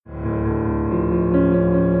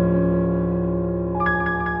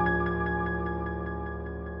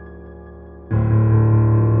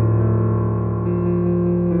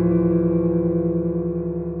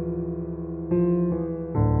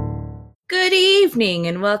evening,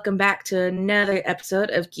 and welcome back to another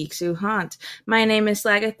episode of Geeks Who Haunt. My name is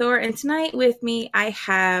Slagathor, and tonight with me I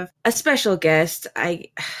have a special guest.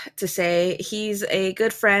 He's a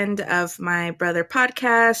good friend of my brother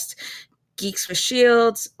podcast, Geeks with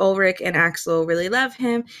Shields. Ulrich and Axel really love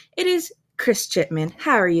him. It is Chris Chipman.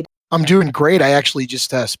 How are you? I'm doing great. I actually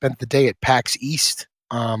just spent the day at PAX East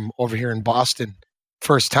over here in Boston.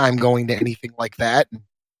 First time going to anything like that. And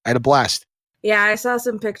I had a blast. Yeah, I saw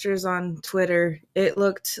some pictures on Twitter. It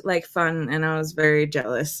looked like fun, and I was very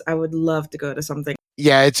jealous. I would love to go to something.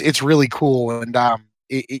 Yeah, it's really cool. And I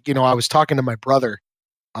was talking to my brother,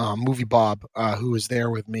 Movie Bob, who was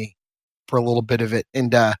there with me for a little bit of it,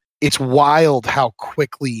 and it's wild how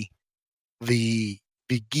quickly the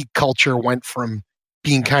geek culture went from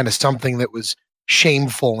being kind of something that was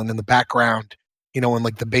shameful and in the background, in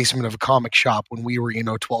like the basement of a comic shop when we were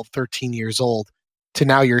 12, 13 years old, to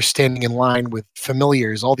now you're standing in line with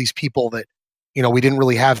familiars, all these people that, we didn't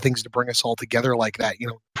really have things to bring us all together like that,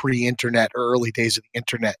 pre-internet or early days of the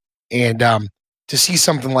internet. And to see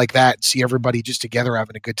something like that, see everybody just together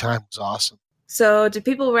having a good time was awesome. So did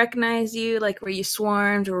people recognize you? Like, were you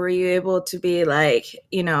swarmed, or were you able to be like,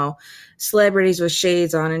 celebrities with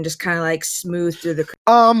shades on and just kind of like smooth through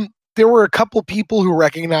the... There were a couple people who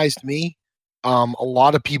recognized me. A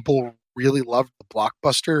lot of people really loved the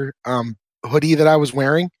Blockbuster hoodie that I was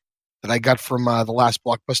wearing that I got from the last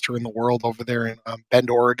Blockbuster in the world over there in Bend,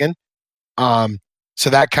 Oregon. So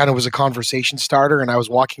that kind of was a conversation starter, and I was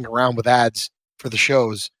walking around with ads for the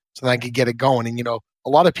shows so that I could get it going. And, a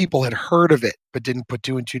lot of people had heard of it but didn't put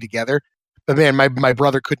two and two together. But man, my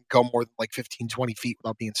brother couldn't go more than like 15, 20 feet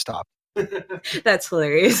without being stopped. That's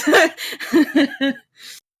hilarious.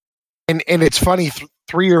 And it's funny,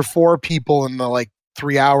 3 or 4 people in the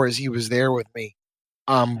 3 hours he was there with me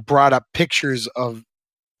brought up pictures of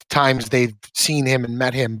times they've seen him and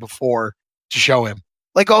met him before to show him.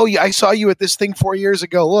 Like, oh, yeah, I saw you at this thing 4 years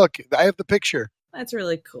ago. Look, I have the picture. That's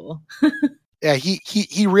really cool. Yeah,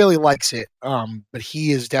 he really likes it. But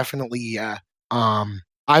he is definitely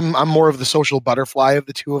I'm more of the social butterfly of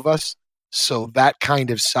the two of us. So that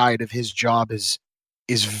kind of side of his job is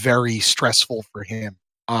very stressful for him.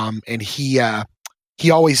 And he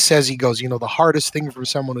always says, he goes, the hardest thing for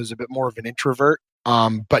someone who's a bit more of an introvert,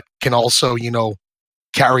 but can also,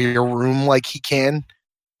 carry a room like he can,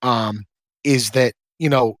 is that,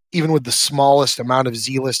 even with the smallest amount of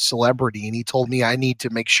Z-list celebrity, and he told me I need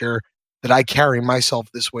to make sure that I carry myself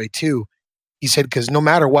this way too. He said, because no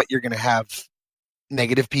matter what, you're going to have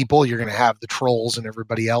negative people, you're going to have the trolls and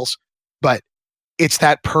everybody else, but it's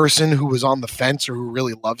that person who was on the fence or who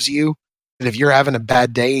really loves you, that if you're having a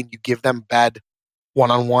bad day and you give them bad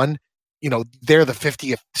one-on-one, they're the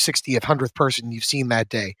 50th, 60th, 100th person you've seen that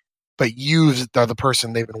day, but you are the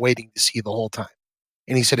person they've been waiting to see the whole time.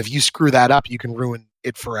 And he said, if you screw that up, you can ruin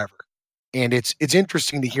it forever. And it's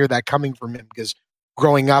interesting to hear that coming from him, because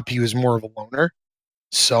growing up, he was more of a loner.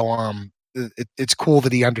 So it's cool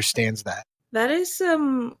that he understands that. That is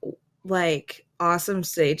some awesome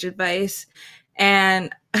sage advice.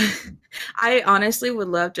 And I honestly would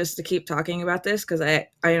love just to keep talking about this, because I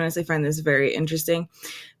honestly find this very interesting.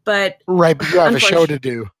 But right, but you have a show to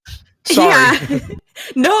do. Sorry. Yeah.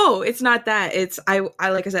 No, it's not that. It's I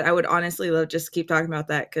like I said, I would honestly love just to keep talking about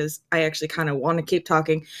that, because I actually kind of want to keep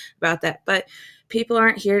talking about that. But people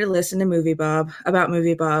aren't here to listen to about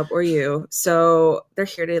Movie Bob or you. So they're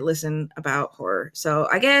here to listen about horror. So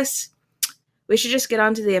I guess we should just get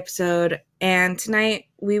on to the episode. And tonight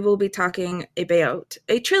we will be talking about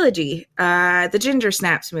a trilogy, the Ginger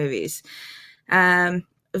Snaps movies.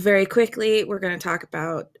 Very quickly, we're going to talk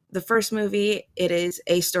about the first movie. It is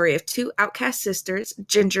a story of two outcast sisters,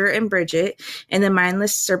 Ginger and Bridget, in the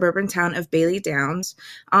mindless suburban town of Bailey Downs.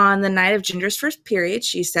 On the night of Ginger's first period,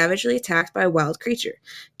 she's savagely attacked by a wild creature.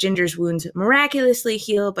 Ginger's wounds miraculously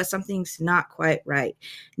heal, but something's not quite right.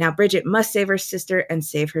 Now Bridget must save her sister and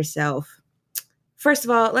save herself. First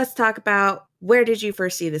of all, let's talk about, where did you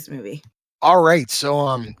first see this movie? All right,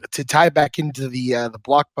 so to tie back into the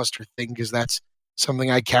Blockbuster thing, because that's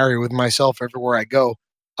something I carry with myself everywhere I go.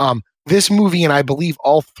 This movie, and I believe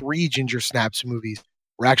all 3 Ginger Snaps movies,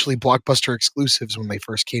 were actually Blockbuster exclusives when they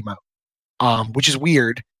first came out, which is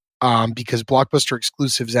weird, because Blockbuster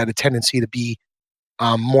exclusives had a tendency to be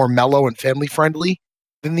more mellow and family friendly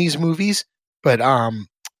than these movies. But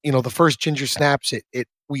the first Ginger Snaps,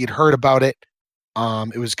 we had heard about it.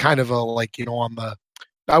 It was kind of on the,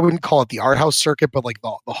 I wouldn't call it the art house circuit, but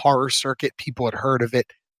the horror circuit. People had heard of it.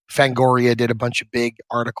 Fangoria did a bunch of big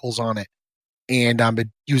articles on it. And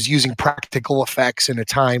he was using practical effects in a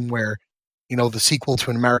time where, the sequel to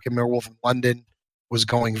An American Werewolf in London was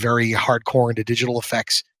going very hardcore into digital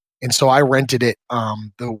effects. and so I rented it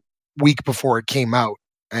the week before it came out,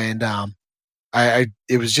 and I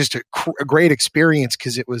it was just a great experience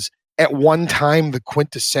because it was at one time the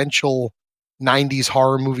quintessential '90s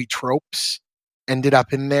horror movie tropes ended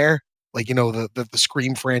up in there, like the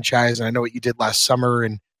Scream franchise, and I know what you did last summer,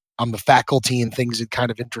 and the Faculty and things it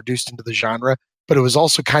kind of introduced into the genre, but it was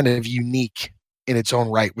also kind of unique in its own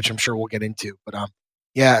right, which I'm sure we'll get into. But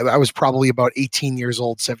yeah, I was probably about 18 years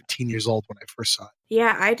old, 17 years old when I first saw it.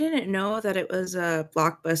 Yeah, I didn't know that it was a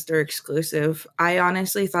Blockbuster exclusive. I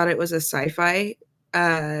honestly thought it was a Sci-Fi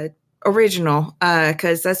uh, original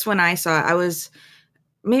because that's when I saw it. I was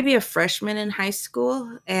maybe a freshman in high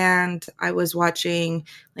school, and I was watching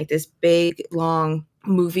like this big long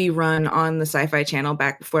movie run on the Sci-Fi Channel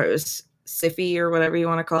back before it was Siffy or whatever you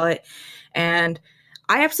want to call it, and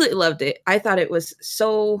I absolutely loved it. I thought it was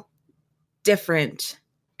so different,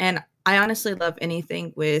 and I honestly love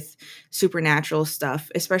anything with supernatural stuff,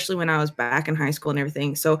 especially when I was back in high school and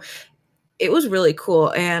everything. So it was really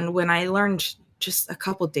cool. And when I learned just a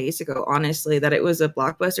couple days ago, honestly, that it was a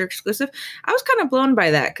Blockbuster exclusive, I was kind of blown by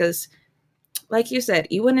that because, like you said,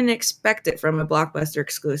 you wouldn't expect it from a Blockbuster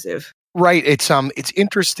exclusive. Right. It's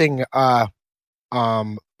interesting about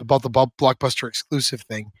the Blockbuster exclusive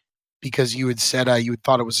thing because you had said you had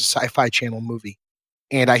thought it was a Sci-Fi Channel movie.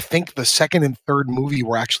 And I think the second and third movie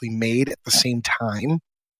were actually made at the same time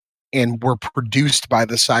and were produced by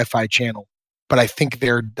the Sci-Fi Channel. But I think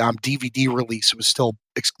their DVD release was still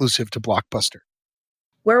exclusive to Blockbuster.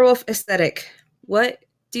 Werewolf aesthetic. What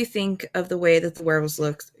do you think of the way that the werewolves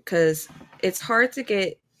look? Because it's hard to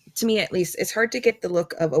get, to me at least, it's hard to get the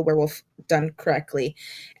look of a werewolf done correctly.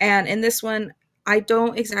 And in this one, I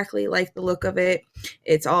don't exactly like the look of it.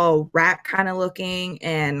 It's all rat kind of looking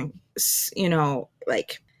and,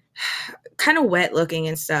 like kind of wet looking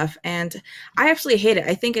and stuff. And I actually hate it.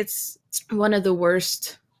 I think it's one of the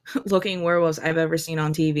worst looking werewolves I've ever seen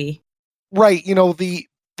on TV. Right. The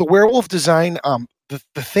werewolf design, the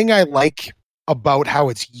thing I like about how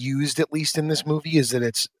it's used, at least in this movie, is that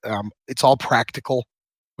it's all practical,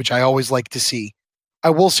 which I always like to see.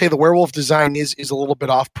 I will say the werewolf design is a little bit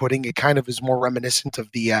off putting. It kind of is more reminiscent of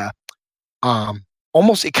the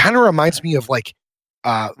almost it kind of reminds me of like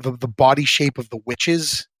the body shape of the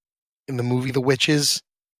witches in the movie The Witches,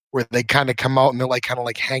 where they kind of come out and they're like kind of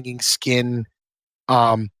like hanging skin.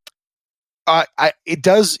 Um, it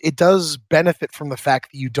does benefit from the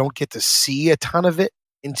fact that you don't get to see a ton of it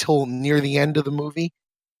until near the end of the movie.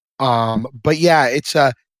 But yeah, it's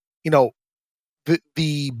you know,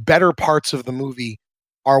 the better parts of the movie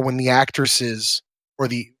are when the actresses or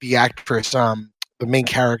the actress, the main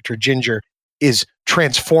character Ginger, is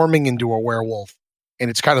transforming into a werewolf, and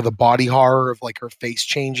it's kind of the body horror of like her face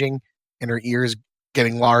changing and her ears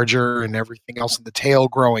getting larger and everything else, and the tail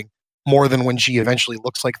growing more than when she eventually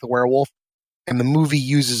looks like the werewolf. And the movie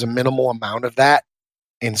uses a minimal amount of that,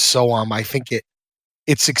 and so I think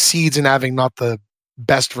it succeeds in having not the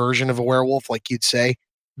best version of a werewolf, like you'd say,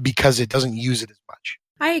 because it doesn't use it as much.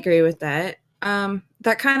 I agree with that.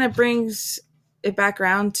 That kind of brings it back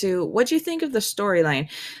around to what do you think of the storyline?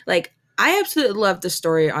 Like, I absolutely love the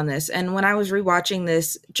story on this. And when I was rewatching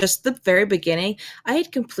this, just the very beginning, I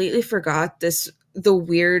had completely forgot the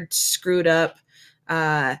weird, screwed up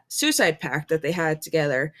suicide pact that they had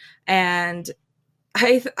together. And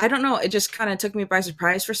I don't know, it just kind of took me by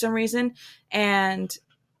surprise for some reason. And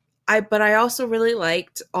but I also really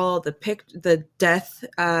liked all the death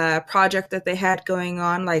project that they had going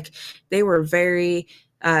on. Like they were very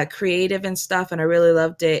creative and stuff, and I really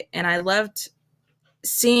loved it. And I loved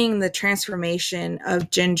seeing the transformation of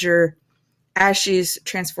Ginger as she's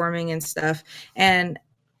transforming and stuff. And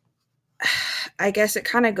I guess it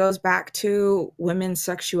kind of goes back to women's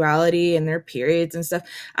sexuality and their periods and stuff.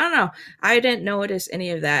 I don't know. I didn't notice any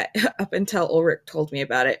of that up until Ulrich told me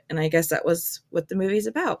about it. And I guess that was what the movie's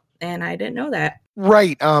about. And I didn't know that.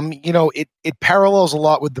 Right. It parallels a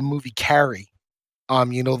lot with the movie Carrie.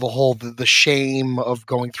 The whole the shame of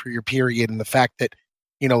going through your period and the fact that,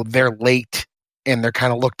 they're late and they're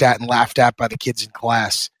kind of looked at and laughed at by the kids in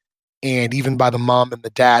class and even by the mom and the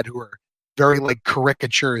dad, who are very like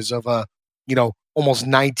caricatures of a, almost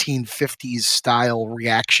 1950s style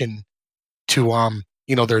reaction to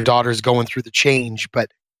their daughters going through the change, but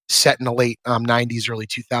set in a late 90s, early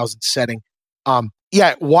 2000s setting.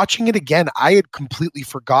 Yeah, watching it again, I had completely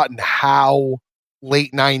forgotten how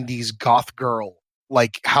late 90s goth girl,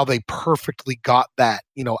 like how they perfectly got that,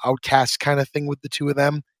 outcast kind of thing with the two of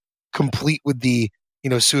them, complete with the,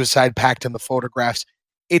 suicide pact and the photographs.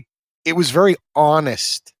 It was very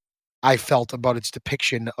honest, I felt, about its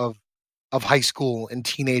depiction of high school and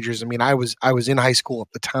teenagers. I mean, I was in high school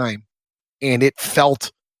at the time, and it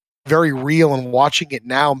felt very real, and watching it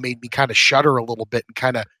now made me kind of shudder a little bit and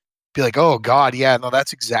kind of be like, oh God, yeah, no,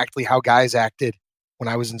 that's exactly how guys acted when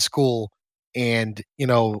I was in school. And,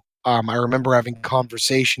 I remember having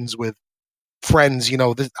conversations with friends,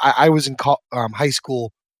 I was in high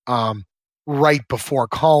school right before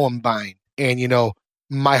Columbine. And,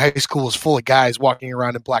 my high school was full of guys walking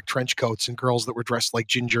around in black trench coats and girls that were dressed like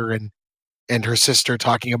Ginger and her sister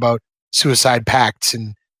talking about suicide pacts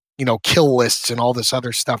and, kill lists and all this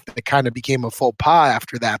other stuff that kind of became a faux pas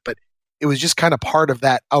after that. But it was just kind of part of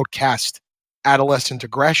that outcast adolescent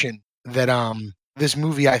aggression that this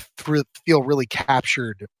movie I feel really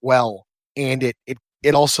captured well. And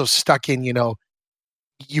it also stuck in,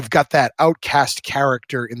 you've got that outcast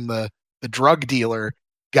character in the drug dealer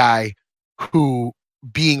guy who,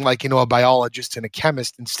 being like, a biologist and a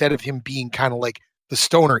chemist, instead of him being kind of like the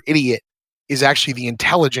stoner idiot, is actually the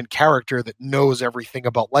intelligent character that knows everything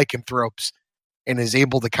about lycanthropes and is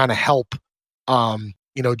able to kind of help,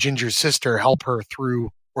 Ginger's sister, help her through,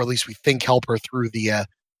 or at least we think help her through the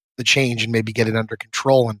change and maybe get it under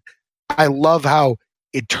control. And I love how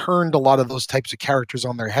it turned a lot of those types of characters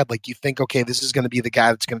on their head. Like, you think, okay, this is going to be the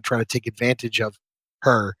guy that's going to try to take advantage of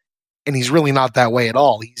her, and he's really not that way at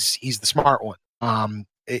all. He's the smart one.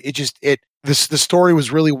 The story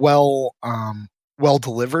was really well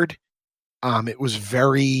delivered. It was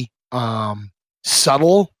very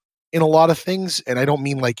subtle in a lot of things, and I don't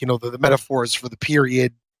mean like, the metaphors for the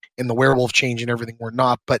period and the werewolf change and everything were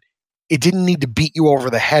not, but it didn't need to beat you over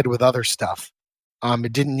the head with other stuff.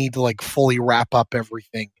 It didn't need to like fully wrap up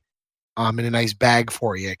everything in a nice bag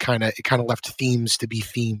for you. It kind of left themes to be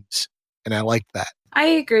themes, and I liked that. I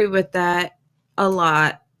agree with that a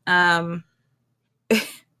lot. I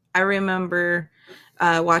remember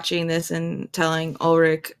watching this and telling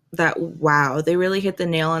Ulrich that, wow, they really hit the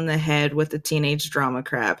nail on the head with the teenage drama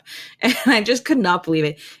crap. And I just could not believe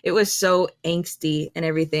it. It was so angsty and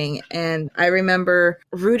everything. And I remember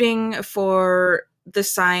rooting for the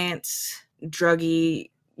science druggy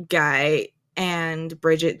guy and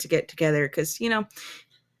Bridget to get together because,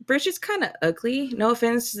 Bridget's kind of ugly. No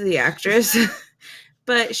offense to the actress.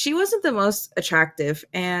 But she wasn't the most attractive,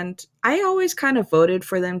 and I always kind of voted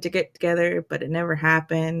for them to get together, but it never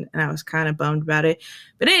happened, and I was kind of bummed about it.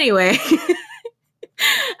 But anyway,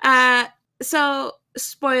 so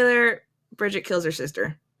spoiler, Bridget kills her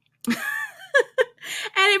sister. And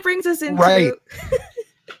it brings us into... Right.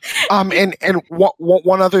 And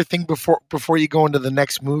one other thing before you go into the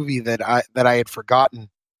next movie that I had forgotten,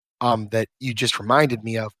 that you just reminded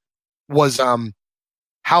me of, was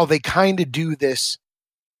how they kind of do this.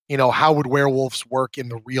 How would werewolves work in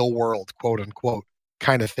the real world, quote unquote,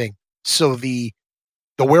 kind of thing. So the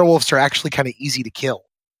werewolves are actually kind of easy to kill.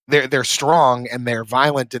 They're strong and they're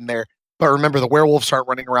violent but remember, the werewolves aren't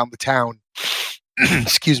running around the town,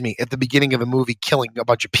 excuse me, at the beginning of the movie killing a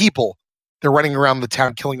bunch of people. They're running around the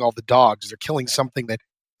town killing all the dogs. They're killing something that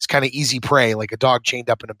is kind of easy prey, like a dog chained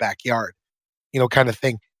up in a backyard, kind of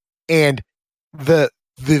thing. And the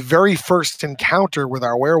very first encounter with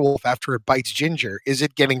our werewolf after it bites Ginger is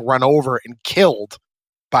it getting run over and killed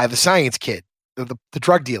by the science kid, the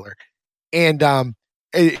drug dealer. And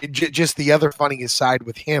just the other funny aside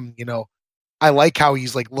with him, I like how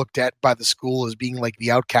he's like looked at by the school as being like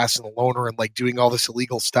the outcast and the loner and like doing all this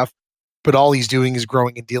illegal stuff, but all he's doing is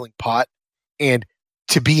growing and dealing pot. And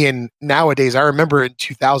to be in nowadays, I remember in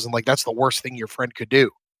 2000, like that's the worst thing your friend could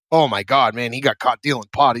do. Oh my God, man, he got caught dealing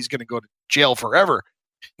pot. He's going to go to jail forever.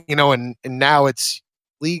 And now it's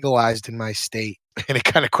legalized in my state, and it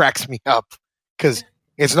kind of cracks me up because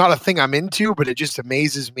it's not a thing I'm into, but it just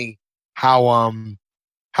amazes me how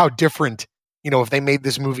different, if they made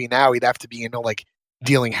this movie now, he'd have to be, like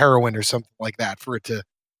dealing heroin or something like that for it to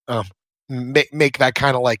make that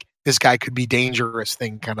kind of like this guy could be dangerous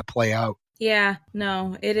thing kind of play out. Yeah,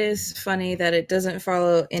 no, it is funny that it doesn't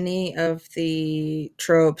follow any of the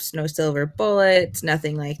tropes, no silver bullets,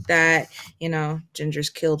 nothing like that. Ginger's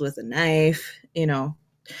killed with a knife,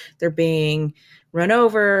 they're being run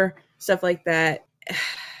over, stuff like that.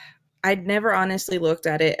 I'd never honestly looked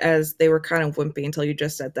at it as they were kind of wimpy until you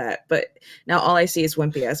just said that. But now all I see is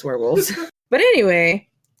wimpy ass werewolves. But anyway,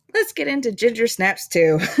 let's get into Ginger Snaps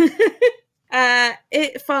 2.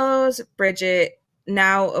 It follows Bridget,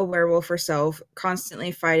 now a werewolf herself,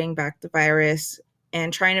 constantly fighting back the virus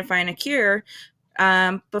and trying to find a cure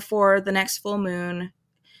before the next full moon,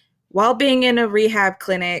 while being in a rehab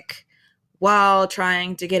clinic, while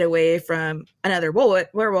trying to get away from another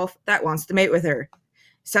werewolf that wants to mate with her.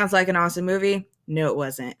 Sounds like an awesome movie. No, it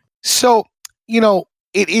wasn't. So,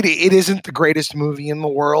 it isn't the greatest movie in the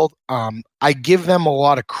world. I give them a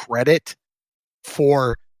lot of credit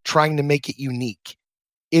for trying to make it unique.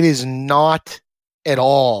 it is not at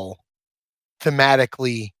all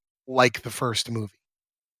thematically like the first movie.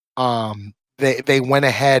 They went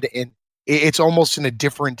ahead and it's almost in a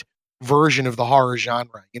different version of the horror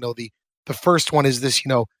genre. The first one is this,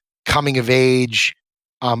 coming of age,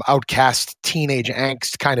 outcast teenage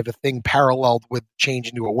angst kind of a thing, paralleled with change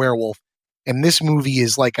into a werewolf. And this movie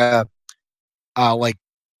is like a like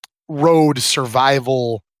road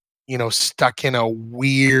survival, stuck in a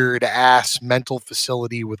weird ass mental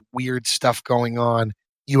facility with weird stuff going on.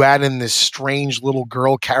 You add in this strange little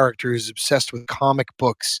girl character who's obsessed with comic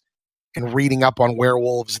books and reading up on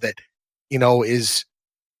werewolves that, is,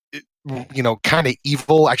 kind of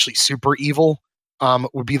evil, actually super evil,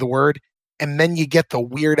 would be the word. And then you get the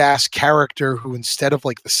weird ass character who, instead of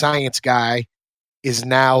like the science guy, is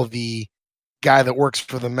now the guy that works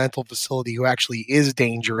for the mental facility who actually is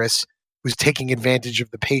dangerous, who's taking advantage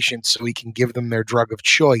of the patients so he can give them their drug of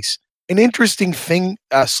choice. An interesting thing,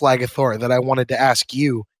 Slagathor, that I wanted to ask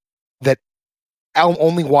you, that I'm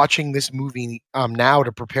only watching this movie now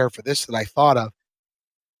to prepare for this, that I thought of.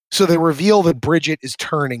 So they reveal that Bridget is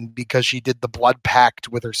turning because she did the blood pact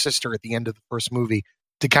with her sister at the end of the first movie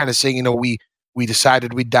to kind of say, we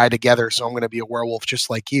decided we'd die together, so I'm going to be a werewolf just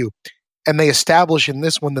like you. And they establish in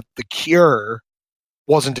this one that the cure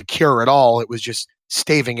wasn't a cure at all. It was just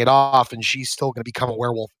staving it off, and she's still going to become a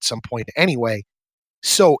werewolf at some point anyway.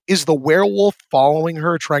 So is the werewolf following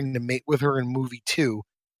her, trying to mate with her in movie 2,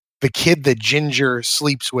 the kid that Ginger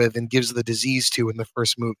sleeps with and gives the disease to in the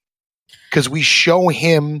first movie? Because we show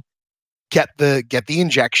him get the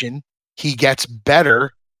injection, he gets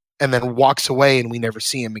better, and then walks away, and we never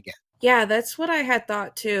see him again. Yeah, that's what I had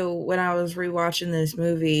thought too when I was rewatching this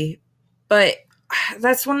movie. But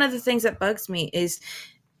that's one of the things that bugs me is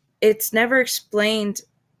it's never explained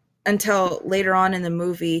until later on in the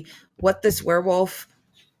movie what this werewolf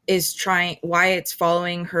is trying, why it's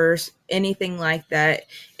following her, anything like that.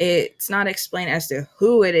 It's not explained as to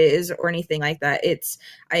who it is or anything like that.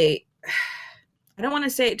 I don't want to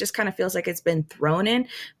say it just kind of feels like it's been thrown in,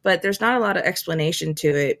 but there's not a lot of explanation to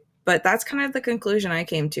it. But that's kind of the conclusion I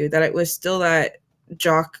came to, that it was still that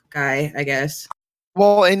jock guy, I guess.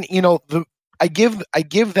 Well, and I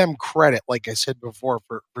give them credit, like I said before,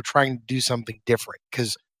 for trying to do something different,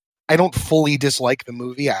 because I don't fully dislike the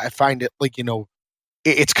movie. I find it like,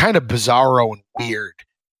 it's kind of bizarro and weird.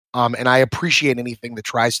 And I appreciate anything that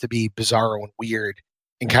tries to be bizarro and weird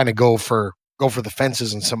and kind of go for the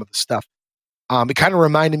fences and some of the stuff. It kind of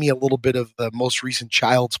reminded me a little bit of the most recent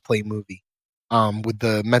Child's Play movie, with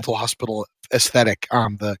the mental hospital aesthetic,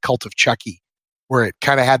 the Cult of Chucky, where it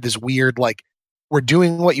kind of had this weird, like, we're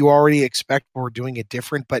doing what you already expect, but we're doing it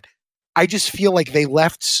different. But I just feel like they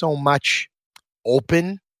left so much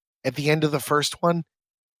open at the end of the first one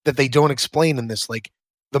that they don't explain in this. Like,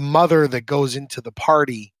 the mother that goes into the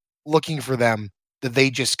party looking for them, that they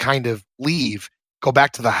just kind of leave, go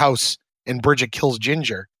back to the house, and Bridget kills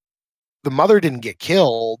Ginger. The mother didn't get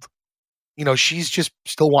killed. She's just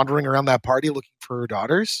still wandering around that party looking for her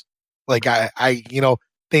daughters. Like,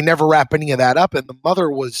 they never wrap any of that up. And the mother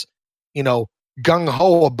was, gung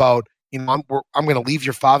ho about, I'm going to leave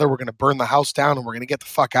your father. We're going to burn the house down and we're going to get the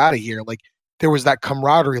fuck out of here. Like, there was that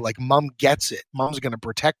camaraderie, like, mom gets it. Mom's going to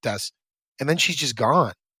protect us. And then she's just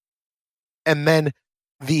gone. And then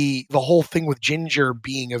the whole thing with Ginger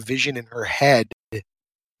being a vision in her head,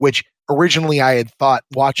 which originally I had thought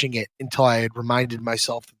watching it, until I had reminded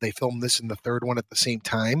myself that they filmed this in the third one at the same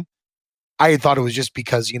time. I had thought it was just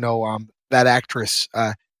because, that actress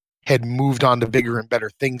had moved on to bigger and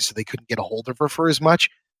better things, so they couldn't get a hold of her for as much.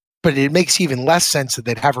 But it makes even less sense that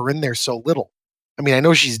they'd have her in there so little. I mean, I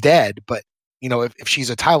know she's dead, but, if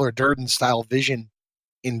she's a Tyler Durden style vision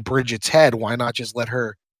in Bridget's head, why not just let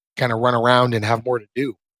her kind of run around and have more to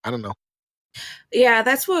do? I don't know. Yeah,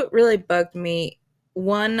 that's what really bugged me.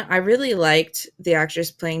 One, I really liked the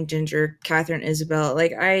actress playing Ginger, Catherine Isabel.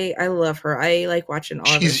 Like, I love her. I like watching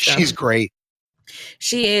all of her stuff. She's great.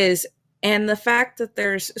 She is. And the fact that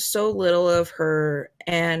there's so little of her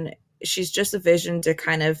and she's just a vision to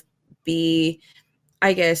kind of be,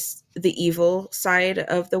 I guess, the evil side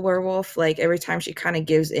of the werewolf. Like, every time she kind of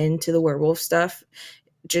gives in to the werewolf stuff,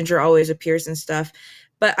 Ginger always appears and stuff.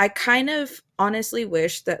 But I kind of honestly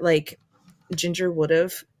wish that, like, Ginger would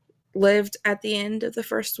have lived at the end of the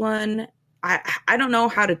first one. I don't know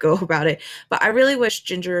how to go about it, but I really wish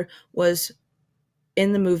Ginger was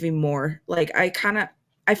in the movie more. Like,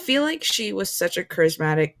 I feel like she was such a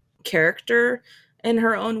charismatic character in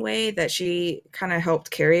her own way that she kind of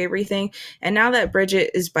helped carry everything. And now that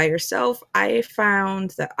Bridget is by herself, I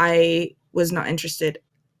found that I was not interested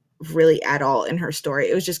really at all in her story.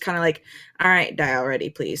 It was just kind of like, all right, die already,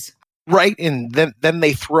 please. right? And then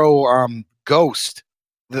they throw Ghost,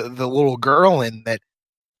 the little girl, in that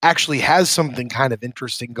actually has something kind of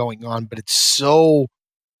interesting going on, but it's so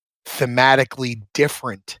thematically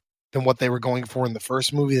different than what they were going for in the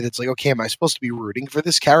first movie that it's like, okay, am I supposed to be rooting for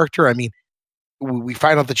this character? I mean, we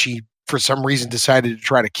find out that she, for some reason, decided to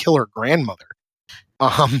try to kill her grandmother.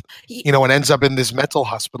 Um, and ends up in this mental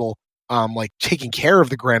hospital, like taking care of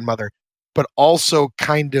the grandmother, but also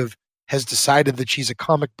kind of has decided that she's a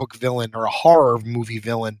comic book villain or a horror movie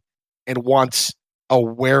villain and wants a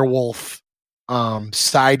werewolf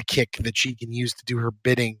sidekick that she can use to do her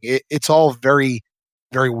bidding. It's all very,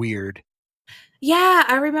 very weird. Yeah,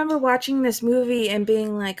 I remember watching this movie and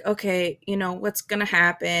being like, okay, what's going to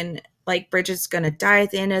happen? Like, Bridget's going to die at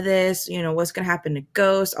the end of this. What's going to happen to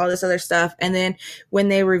Ghost? All this other stuff. And then when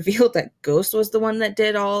they revealed that Ghost was the one that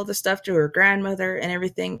did all the stuff to her grandmother and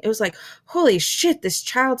everything, it was like, holy shit, this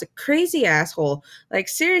child's a crazy asshole. Like,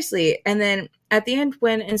 seriously. And then at the end,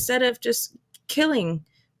 when instead of just killing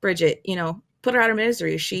Bridget, put her out of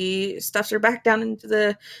misery, she stuffs her back down into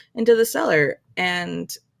the cellar.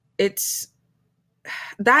 And it's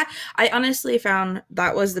that I honestly found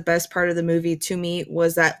that was the best part of the movie to me,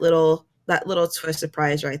 was that little twist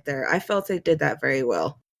surprise right there. I felt they did that very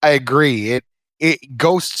well. I agree. It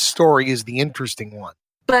Ghost's story is the interesting one.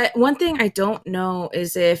 But one thing I don't know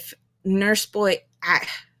is if Nurse Boy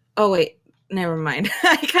oh wait, never mind.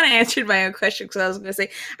 I kind of answered my own question because I was going to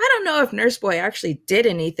say I don't know if Nurse Boy actually did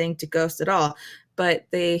anything to Ghost at all, but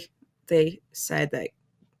they said that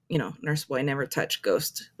Nurse Boy never touched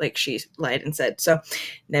Ghost, like she lied and said. So,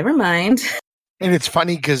 never mind. And it's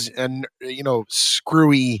funny because,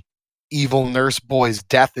 screwy, evil Nurse Boy's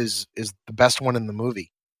death is the best one in the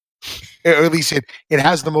movie. Or at least it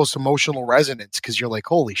has the most emotional resonance because you're like,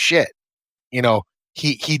 holy shit,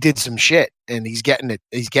 he did some shit and he's getting it.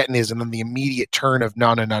 He's getting his, and then the immediate turn of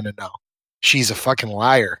no, she's a fucking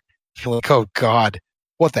liar. You're like, oh God,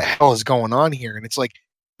 what the hell is going on here? And it's like,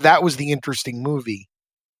 that was the interesting movie.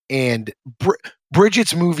 And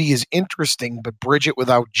Bridget's movie is interesting, but Bridget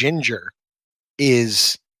without Ginger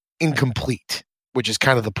is incomplete, which is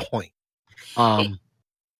kind of the point.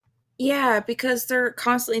 Yeah, because they're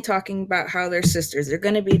constantly talking about how they're sisters. They're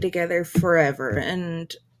going to be together forever,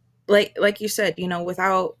 and like you said,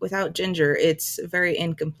 without Ginger, it's very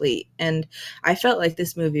incomplete. And I felt like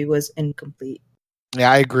this movie was incomplete.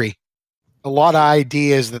 Yeah, I agree. A lot of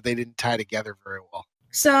ideas that they didn't tie together very well.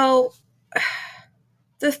 So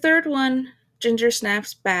the third one, Ginger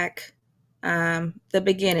Snaps Back, the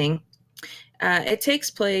beginning. It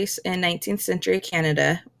takes place in 19th century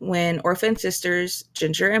Canada when orphan sisters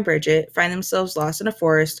Ginger and Bridget find themselves lost in a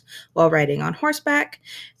forest while riding on horseback.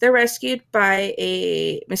 They're rescued by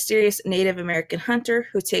a mysterious Native American hunter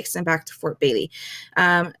who takes them back to Fort Bailey.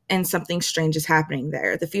 And something strange is happening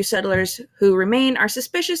there. The few settlers who remain are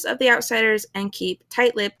suspicious of the outsiders and keep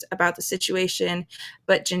tight-lipped about the situation,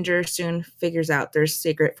 but Ginger soon figures out their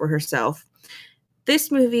secret for herself.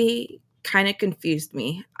 This movie kind of confused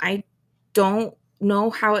me. I don't know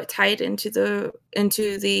how it tied into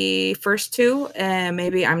the first two, and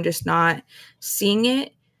maybe I'm just not seeing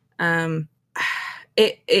it.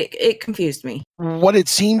 It confused me. What it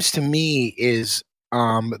seems to me is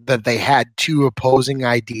that they had two opposing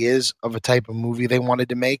ideas of a type of movie they wanted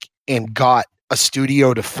to make and got a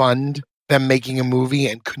studio to fund them making a movie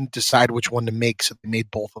and couldn't decide which one to make, so they made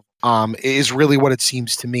both of them. Is really what it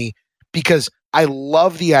seems to me, because I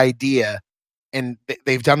love the idea. And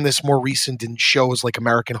they've done this more recent in shows like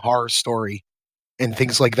American Horror Story and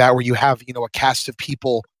things like that, where you have, a cast of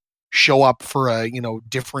people show up for a,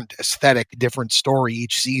 different aesthetic, different story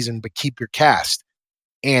each season, but keep your cast.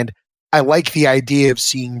 And I like the idea of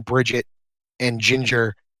seeing Bridget and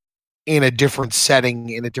Ginger in a different setting,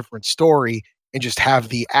 in a different story, and just have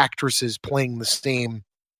the actresses playing the same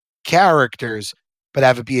characters, but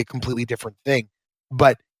have it be a completely different thing.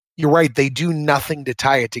 But you're right, they do nothing to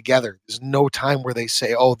tie it together. There's no time where they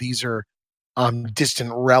say, oh, these are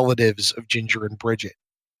distant relatives of Ginger and Bridget,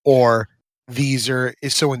 or these are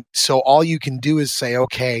so all you can do is say,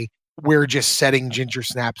 okay, we're just setting Ginger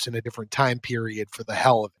Snaps in a different time period for the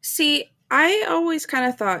hell of it. See, I always kind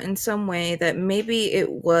of thought in some way that maybe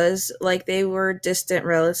it was like they were distant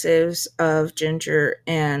relatives of Ginger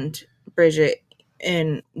and Bridget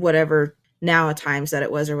in whatever now at times that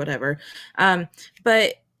it was or whatever.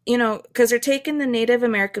 But because they're taking the Native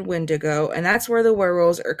American Wendigo, and that's where the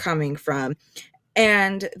werewolves are coming from.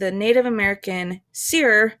 And the Native American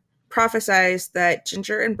seer prophesies that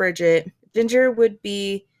Ginger would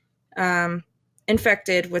be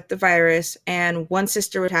infected with the virus, and one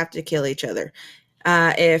sister would have to kill each other.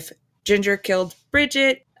 If Ginger killed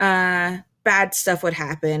Bridget, bad stuff would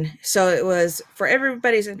happen. So it was for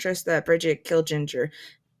everybody's interest that Bridget killed Ginger.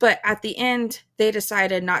 But at the end, they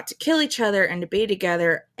decided not to kill each other and to be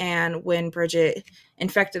together. And when Bridget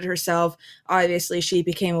infected herself, obviously she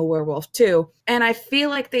became a werewolf too. And I feel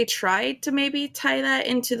like they tried to maybe tie that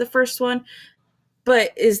into the first one.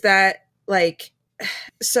 But is that like,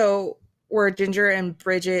 so were Ginger and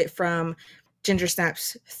Bridget from Ginger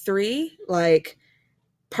Snaps 3 like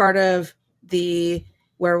part of the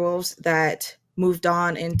werewolves that moved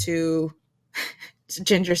on into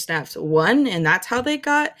Ginger Snaps 1 and that's how they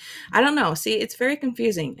got? I don't know. See, it's very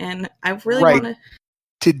confusing and I really Right. want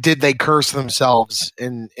Did they curse themselves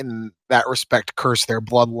in that respect, curse their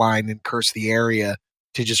bloodline and curse the area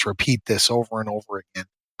to just repeat this over and over again?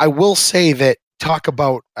 I will say that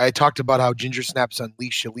I talked about how Ginger Snaps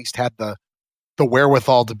Unleashed at least had the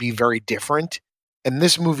wherewithal to be very different. And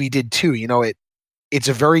this movie did too. It's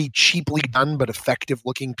a very cheaply done but effective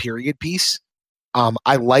looking period piece.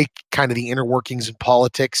 I like kind of the inner workings and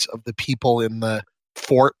politics of the people in the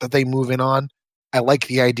fort that they move in on. I like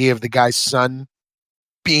the idea of the guy's son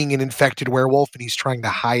being an infected werewolf and he's trying to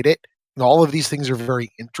hide it. And all of these things are very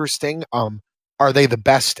interesting. Are they the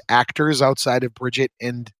best actors outside of Bridget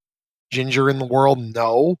and Ginger in the world?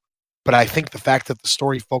 No. But I think the fact that the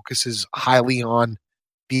story focuses highly on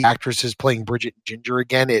the actresses playing Bridget and Ginger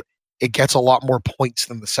again, it gets a lot more points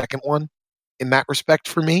than the second one in that respect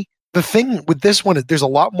for me. The thing with this one is there's a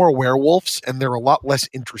lot more werewolves and they're a lot less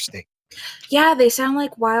interesting. Yeah, they sound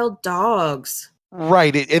like wild dogs.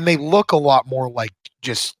 Right, and they look a lot more like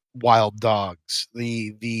just wild dogs.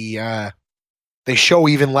 They show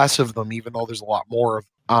even less of them, even though there's a lot more of.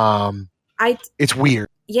 I It's weird.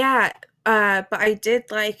 Yeah, but I did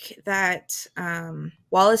like that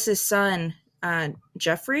Wallace's son,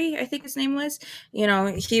 Jeffrey, I think his name was.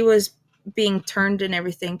 He was being turned and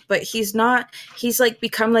everything, but he's not. He's like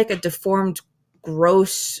become like a deformed,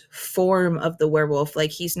 gross form of the werewolf.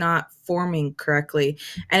 Like he's not forming correctly,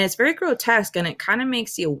 and it's very grotesque, and it kind of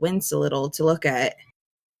makes you wince a little to look at.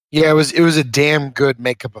 Yeah, it was a damn good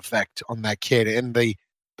makeup effect on that kid, and the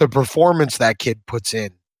performance that kid puts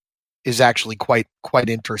in is actually quite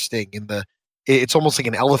interesting. It's almost like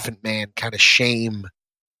an Elephant Man kind of shame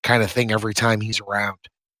kind of thing every time he's around.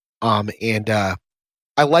 And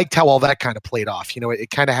I liked how all that kind of played off. It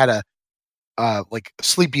kind of had a like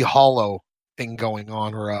Sleepy Hollow thing going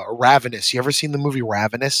on, or a Ravenous. You ever seen the movie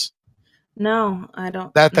Ravenous? No, I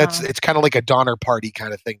don't That's know. it's kind of like a Donner Party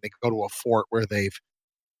kind of thing. They go to a fort where they've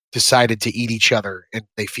decided to eat each other, and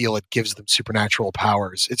they feel it gives them supernatural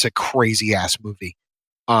powers. It's a crazy ass movie.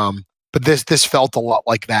 But this felt a lot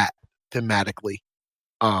like that thematically.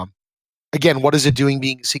 Um, Again, what is it doing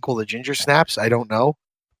being a sequel to Ginger Snaps? I don't know.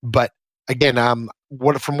 But again,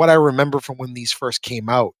 from what I remember from when these first came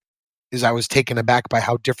out, is I was taken aback by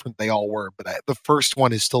how different they all were. But the first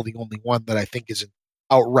one is still the only one that I think is an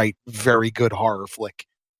outright very good horror flick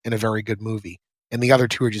and a very good movie. And the other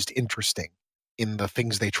two are just interesting in the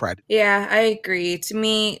things they tried. Yeah, I agree. To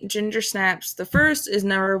me, Ginger Snaps, the first is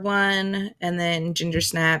number 1, and then Ginger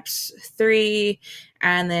Snaps 3,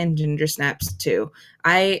 and then Ginger Snaps 2.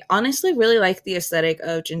 I honestly really like the aesthetic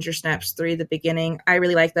of Ginger Snaps 3, the beginning. I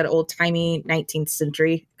really like that old timey 19th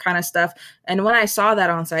century kind of stuff. And when I saw that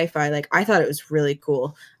on sci fi, like, I thought it was really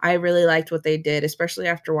cool. I really liked what they did, especially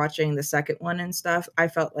after watching the second one and stuff. I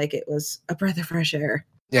felt like it was a breath of fresh air.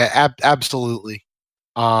 Yeah, absolutely.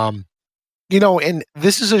 Um, and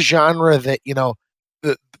this is a genre that,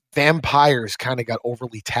 the vampires kind of got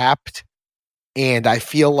overly tapped. And I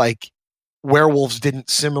feel like werewolves didn't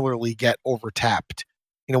similarly get overtapped.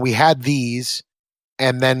 We had these,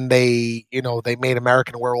 and then they made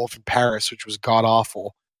American Werewolf in Paris, which was god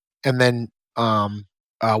awful. And then,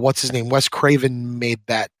 what's his name? Wes Craven made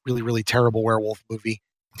that really, really terrible werewolf movie.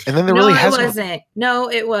 And then there No, really it hasn't. wasn't. No,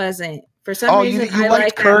 it wasn't. For some Oh, reason, you I liked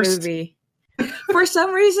like that Cursed? movie. For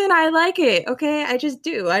some reason, I like it. Okay, I just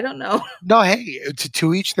do. I don't know. No, hey,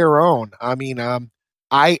 to each their own. I mean,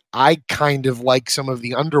 I kind of like some of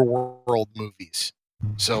the underworld movies.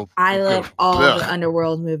 So I love all the ugh.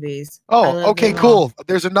 underworld movies. I Oh, love okay, them all. cool.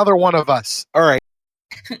 There's another one of us. All right.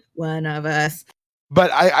 One of us.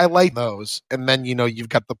 But I like those. And then, you've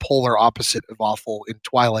got the polar opposite of awful in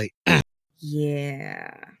Twilight.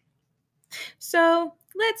 Yeah. So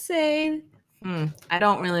let's say, I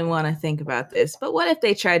don't really want to think about this, but what if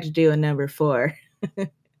they tried to do a number 4?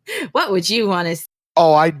 What would you want to see?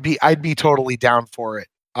 Oh, I'd be totally down for it.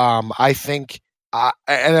 I think,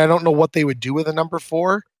 and I don't know what they would do with a number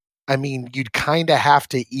 4. I mean, you'd kind of have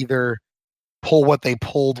to either pull what they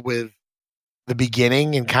pulled with the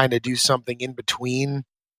beginning and kind of do something in between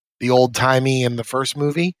the old timey and the first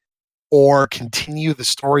movie, or continue the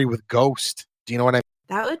story with Ghost. Do you know what I mean?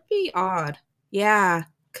 That would be odd. Yeah,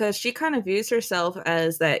 because she kind of views herself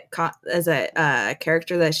as as a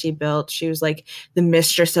character that she built. She was like the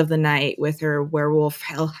mistress of the night with her werewolf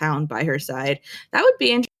hellhound by her side. That would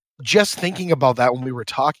be interesting. Just thinking about that when we were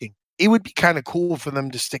talking, it would be kind of cool for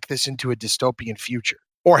them to stick this into a dystopian future.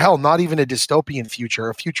 Or hell, not even a dystopian future,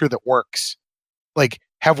 a future that works. Like,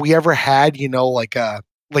 have we ever had, like a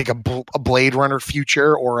Blade Runner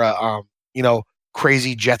future or a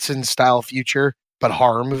crazy Jetson style future, but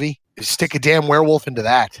horror movie? Stick a damn werewolf into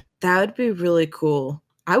that. That would be really cool.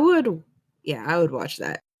 I would watch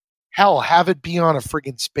that. Hell, have it be on a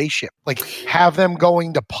friggin' spaceship. Like, have them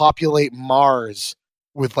going to populate Mars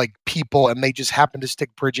with like people, and they just happen to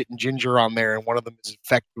stick Bridget and Ginger on there, and one of them is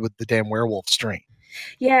infected with the damn werewolf strain.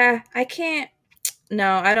 Yeah, I can't.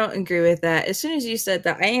 No, I don't agree with that. As soon as you said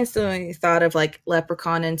that, I instantly thought of like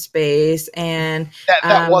Leprechaun in space and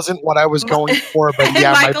that wasn't what I was going for, but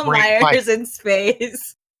yeah, Michael Myers in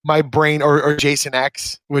space. My brain or Jason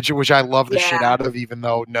X, which I love the shit out of, even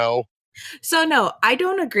though no. So no, I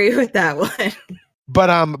don't agree with that one. But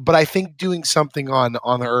I think doing something on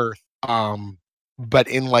Earth, but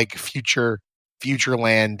in like future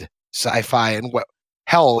land sci-fi and what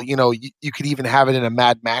hell, you could even have it in a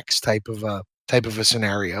Mad Max type of a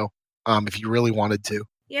scenario, if you really wanted to.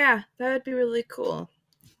 Yeah, that would be really cool.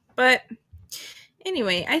 But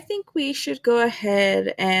anyway, I think we should go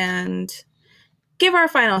ahead and give our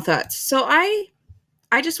final thoughts. So I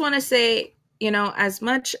just want to say, as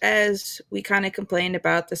much as we kind of complained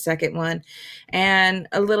about the second one and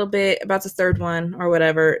a little bit about the third one or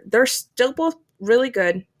whatever, they're still both really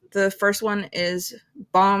good. The first one is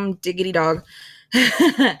bomb diggity dog.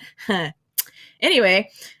 Anyway,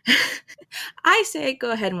 I say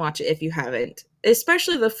go ahead and watch it if you haven't,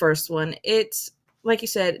 especially the first one. It's, like you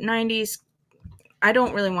said, 90s. I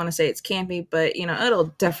don't really want to say it's campy, but,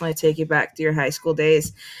 it'll definitely take you back to your high school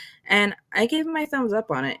days. And I give my thumbs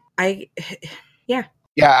up on it. Yeah.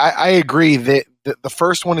 Yeah, I agree that the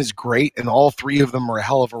first one is great, and all three of them are a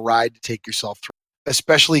hell of a ride to take yourself through,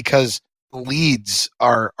 especially because the leads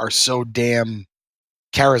are so damn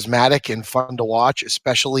charismatic and fun to watch,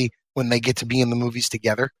 especially when they get to be in the movies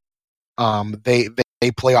together.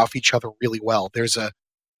 They play off each other really well. There's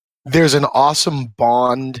an awesome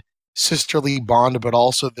bond, sisterly bond, but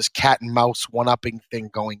also this cat and mouse one-upping thing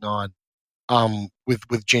going on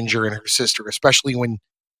with Ginger and her sister, especially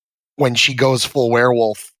when she goes full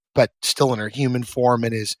werewolf, but still in her human form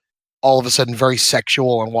and is all of a sudden very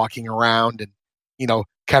sexual and walking around and,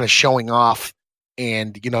 kind of showing off.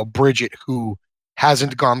 And, Bridget, who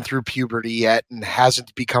hasn't gone through puberty yet and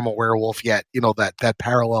hasn't become a werewolf yet, that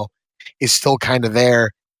parallel is still kind of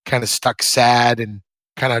there, kind of stuck sad and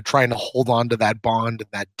kind of trying to hold on to that bond and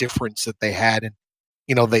that difference that they had. And,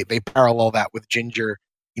 they parallel that with Ginger,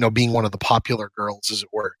 being one of the popular girls, as it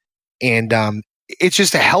were. And it's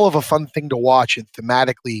just a hell of a fun thing to watch. And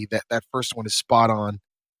thematically, that first one is spot on.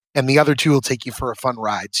 And the other two will take you for a fun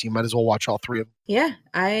ride. So you might as well watch all three of them. Yeah,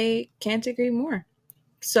 I can't agree more.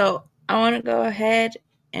 So I want to go ahead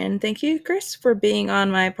and thank you, Chris, for being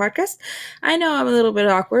on my podcast. I know I'm a little bit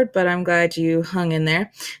awkward, but I'm glad you hung in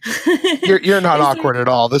there. You're not awkward at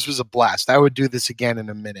all. This was a blast. I would do this again in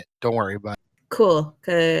a minute. Don't worry about it. Cool,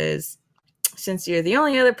 because since you're the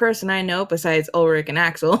only other person I know besides Ulrich and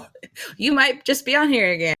Axel, you might just be on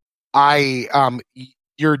here again.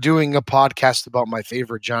 You're doing a podcast about my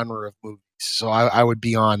favorite genre of movies, so I would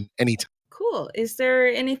be on anytime. Cool. Is there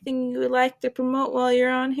anything you would like to promote while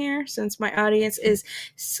you're on here, since my audience is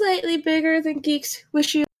slightly bigger than Geeks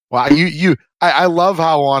Wish You? Well, I love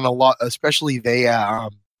how on a lot, especially the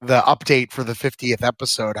update for the 50th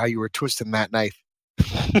episode, how you were twisting that knife.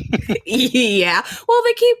 Yeah. Well,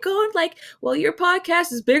 they keep going like, well, your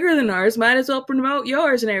podcast is bigger than ours. Might as well promote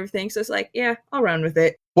yours and everything. So it's like, yeah, I'll run with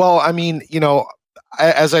it. Well, I mean,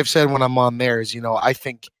 as I've said when I'm on theirs, I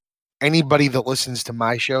think anybody that listens to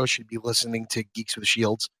my show should be listening to Geeks with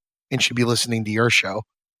Shields and should be listening to your show,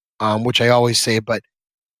 which I always say. But,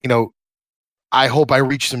 I hope I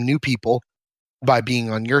reach some new people by being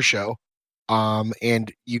on your show.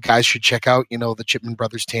 And you guys should check out, the Chipman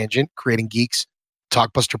Brothers Tangent, Creating Geeks,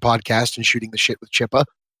 Talkbuster podcast, and Shooting the Shit with Chippa.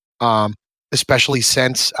 Especially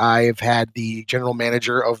since I've had the general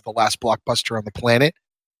manager of the last blockbuster on the planet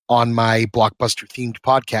on my blockbuster themed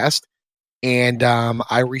podcast. And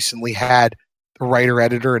I recently had the writer,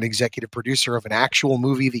 editor, and executive producer of an actual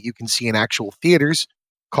movie that you can see in actual theaters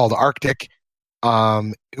called Arctic,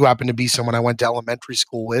 who happened to be someone I went to elementary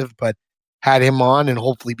school with, but had him on and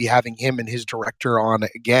hopefully be having him and his director on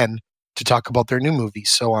again to talk about their new movie.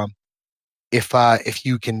 So if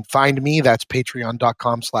you can find me, that's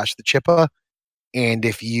patreon.com/thechippa. And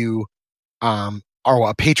if you are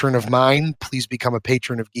a patron of mine, please become a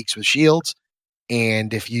patron of Geeks with Shields.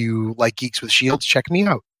 And if you like Geeks with Shields, check me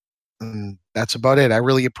out. And that's about it. I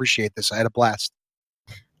really appreciate this. I had a blast.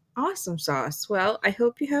 Awesome sauce. Well, I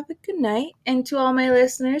hope you have a good night. And to all my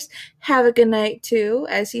listeners, have a good night too.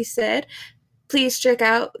 As he said, please check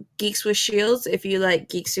out Geeks with Shields if you like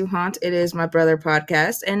Geeks Who Haunt. It is my brother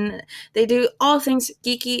podcast, and they do all things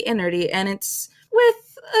geeky and nerdy, and it's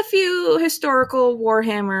with a few historical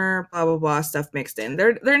Warhammer blah blah blah stuff mixed in.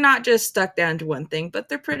 They're not just stuck down to one thing, but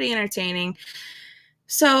they're pretty entertaining.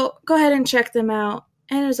 So go ahead and check them out.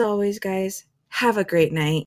 And as always, guys, have a great night.